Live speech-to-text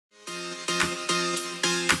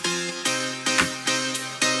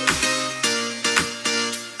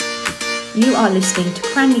You are listening to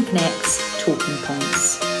Cranley Connect's Talking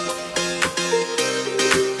Points.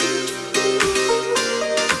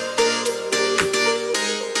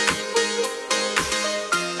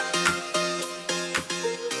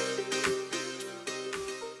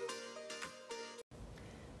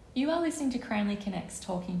 You are listening to Cranley Connect's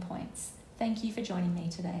Talking Points. Thank you for joining me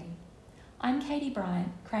today. I'm Katie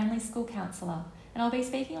Bryant, Cranley's school counsellor, and I'll be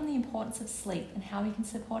speaking on the importance of sleep and how we can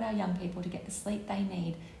support our young people to get the sleep they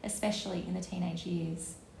need, especially in the teenage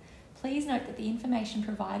years. Please note that the information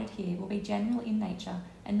provided here will be general in nature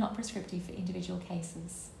and not prescriptive for individual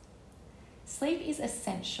cases. Sleep is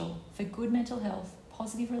essential for good mental health,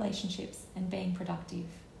 positive relationships, and being productive.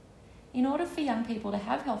 In order for young people to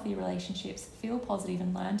have healthy relationships, feel positive,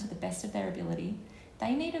 and learn to the best of their ability,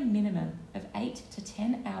 they need a minimum of 8 to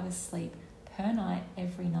 10 hours sleep per night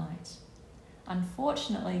every night.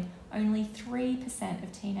 Unfortunately, only 3%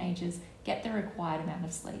 of teenagers get the required amount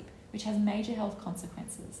of sleep, which has major health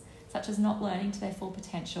consequences, such as not learning to their full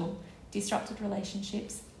potential, disrupted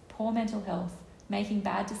relationships, poor mental health, making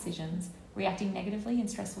bad decisions, reacting negatively in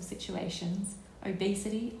stressful situations,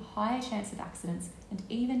 obesity, a higher chance of accidents, and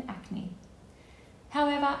even acne.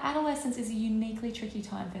 However, adolescence is a uniquely tricky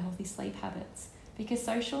time for healthy sleep habits because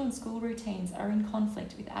social and school routines are in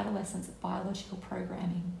conflict with adolescents' biological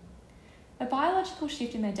programming. A biological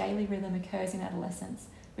shift in their daily rhythm occurs in adolescence,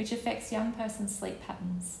 which affects young persons' sleep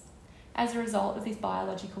patterns. As a result of this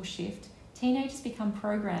biological shift, teenagers become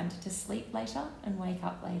programmed to sleep later and wake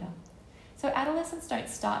up later. So adolescents don't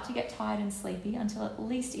start to get tired and sleepy until at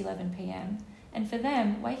least 11 p.m, and for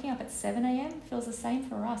them, waking up at 7 a.m. feels the same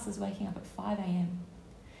for us as waking up at 5 a.m.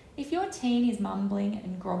 If your teen is mumbling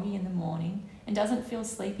and groggy in the morning and doesn't feel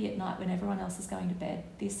sleepy at night when everyone else is going to bed,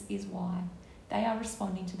 this is why. They are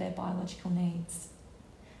responding to their biological needs.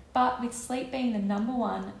 But with sleep being the number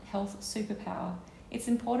one health superpower, it's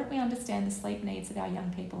important we understand the sleep needs of our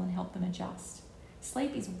young people and help them adjust.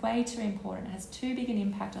 Sleep is way too important. It has too big an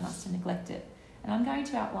impact on us to neglect it. And I'm going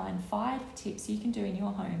to outline 5 tips you can do in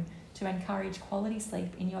your home to encourage quality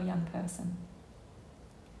sleep in your young person.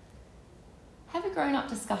 Have a grown-up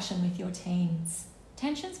discussion with your teens.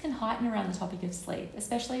 Tensions can heighten around the topic of sleep,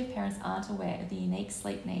 especially if parents aren't aware of the unique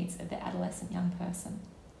sleep needs of their adolescent young person.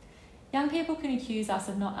 Young people can accuse us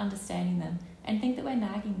of not understanding them and think that we're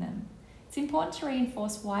nagging them. It's important to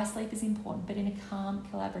reinforce why sleep is important, but in a calm,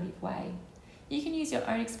 collaborative way. You can use your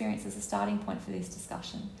own experience as a starting point for this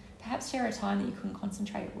discussion. Perhaps share a time that you couldn't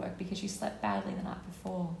concentrate at work because you slept badly the night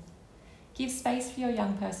before. Give space for your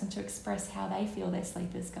young person to express how they feel their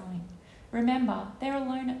sleep is going. Remember, they're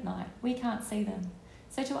alone at night. We can't see them.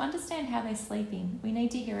 So to understand how they're sleeping, we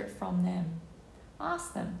need to hear it from them.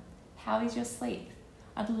 Ask them, how is your sleep?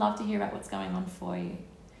 I'd love to hear about what's going on for you.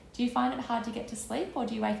 Do you find it hard to get to sleep, or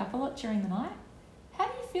do you wake up a lot during the night? How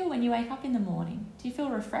do you feel when you wake up in the morning? Do you feel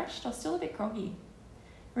refreshed or still a bit groggy?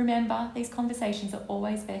 Remember, these conversations are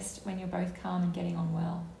always best when you're both calm and getting on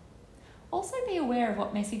well. Also be aware of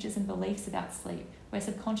what messages and beliefs about sleep we're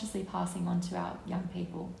subconsciously passing on to our young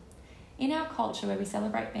people. In our culture where we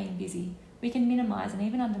celebrate being busy, we can minimise and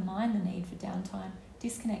even undermine the need for downtime,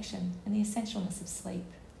 disconnection, and the essentialness of sleep.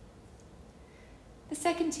 The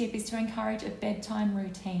second tip is to encourage a bedtime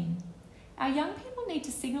routine. Our young people need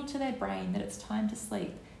to signal to their brain that it's time to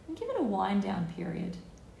sleep and give it a wind-down period.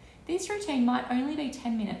 This routine might only be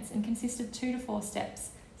 10 minutes and consist of 2 to 4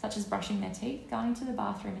 steps, such as brushing their teeth, going to the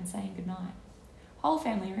bathroom and saying goodnight. Whole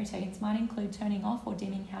family routines might include turning off or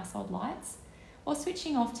dimming household lights or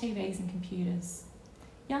switching off TVs and computers.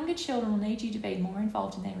 Younger children will need you to be more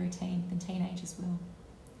involved in their routine than teenagers will.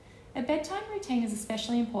 A bedtime routine is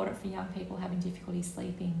especially important for young people having difficulty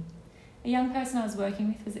sleeping. A young person I was working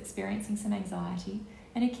with was experiencing some anxiety,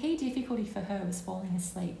 and a key difficulty for her was falling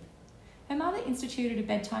asleep. Her mother instituted a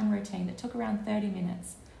bedtime routine that took around 30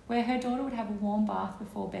 minutes, where her daughter would have a warm bath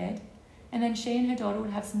before bed, and then she and her daughter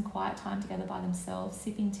would have some quiet time together by themselves,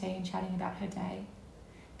 sipping tea and chatting about her day.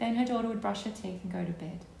 Then her daughter would brush her teeth and go to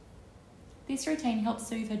bed. This routine helped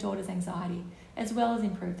soothe her daughter's anxiety, as well as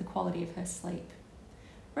improve the quality of her sleep.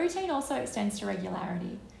 Routine also extends to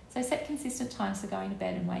regularity, so set consistent times for going to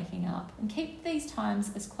bed and waking up, and keep these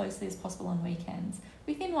times as closely as possible on weekends,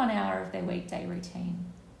 within 1 hour of their weekday routine.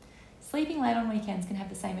 Sleeping late on weekends can have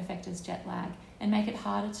the same effect as jet lag and make it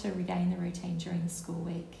harder to regain the routine during the school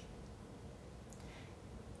week.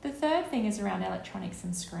 The third thing is around electronics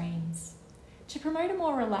and screens. To promote a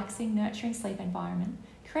more relaxing, nurturing sleep environment,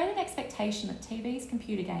 create an expectation that TVs,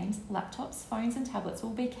 computer games, laptops, phones and tablets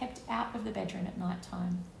will be kept out of the bedroom at night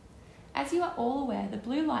time. As you are all aware, the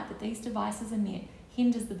blue light that these devices emit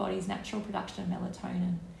hinders the body's natural production of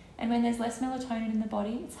melatonin, and when there's less melatonin in the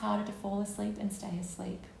body, it's harder to fall asleep and stay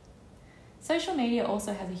asleep. Social media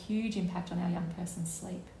also has a huge impact on our young person's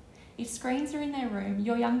sleep. If screens are in their room,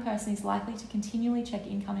 your young person is likely to continually check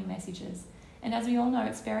incoming messages. And as we all know,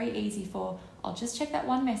 it's very easy for, I'll just check that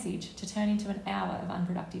one message, to turn into an hour of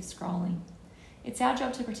unproductive scrolling. It's our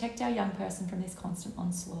job to protect our young person from this constant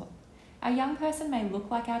onslaught. Our young person may look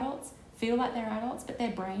like adults, feel like they're adults, but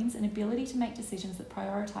their brains and ability to make decisions that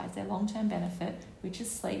prioritise their long-term benefit, which is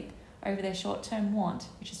sleep, over their short-term want,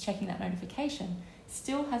 which is checking that notification,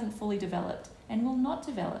 still hasn't fully developed and will not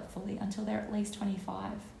develop fully until they're at least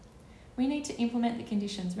 25. We need to implement the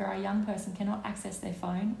conditions where our young person cannot access their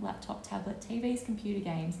phone, laptop, tablet, TVs, computer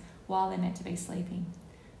games while they're meant to be sleeping.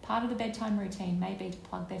 Part of the bedtime routine may be to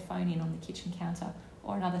plug their phone in on the kitchen counter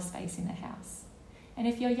or another space in the house. And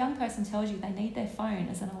if your young person tells you they need their phone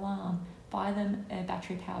as an alarm, buy them a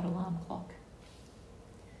battery-powered alarm clock.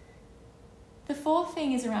 The fourth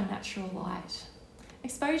thing is around natural light.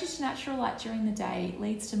 Exposure to natural light during the day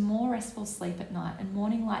leads to more restful sleep at night, and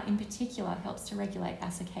morning light in particular helps to regulate our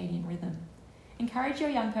circadian rhythm. Encourage your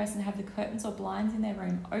young person to have the curtains or blinds in their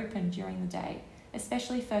room open during the day,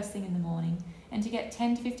 especially first thing in the morning, and to get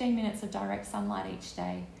 10 to 15 minutes of direct sunlight each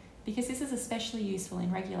day, because this is especially useful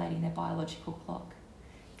in regulating their biological clock.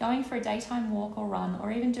 Going for a daytime walk or run,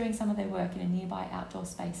 or even doing some of their work in a nearby outdoor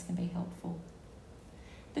space can be helpful.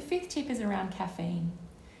 The fifth tip is around caffeine.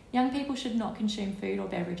 Young people should not consume food or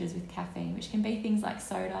beverages with caffeine, which can be things like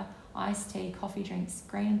soda, iced tea, coffee drinks,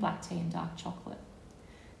 green and black tea, and dark chocolate.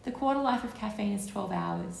 The quarter life of caffeine is 12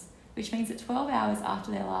 hours, which means that 12 hours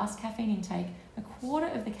after their last caffeine intake, a quarter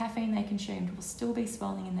of the caffeine they consumed will still be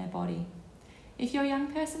swelling in their body. If your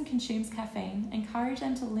young person consumes caffeine, encourage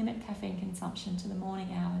them to limit caffeine consumption to the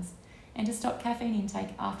morning hours and to stop caffeine intake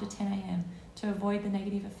after 10 a.m. to avoid the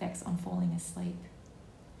negative effects on falling asleep.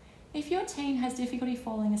 If your teen has difficulty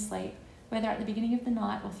falling asleep, whether at the beginning of the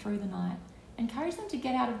night or through the night, encourage them to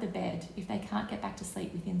get out of the bed if they can't get back to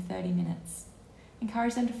sleep within 30 minutes.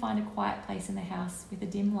 Encourage them to find a quiet place in the house with a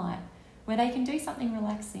dim light where they can do something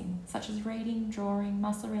relaxing, such as reading, drawing,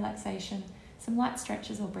 muscle relaxation, some light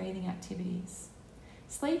stretches or breathing activities.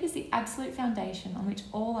 Sleep is the absolute foundation on which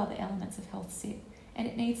all other elements of health sit, and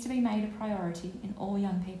it needs to be made a priority in all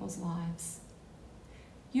young people's lives.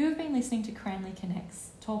 You have been listening to Cranley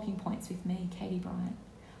Connects, Talking Points with me, Katie Bryant.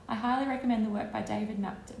 I highly recommend the work by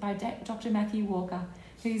Dr. Matthew Walker,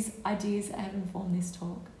 whose ideas have informed this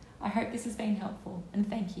talk. I hope this has been helpful, and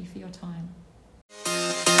thank you for your time.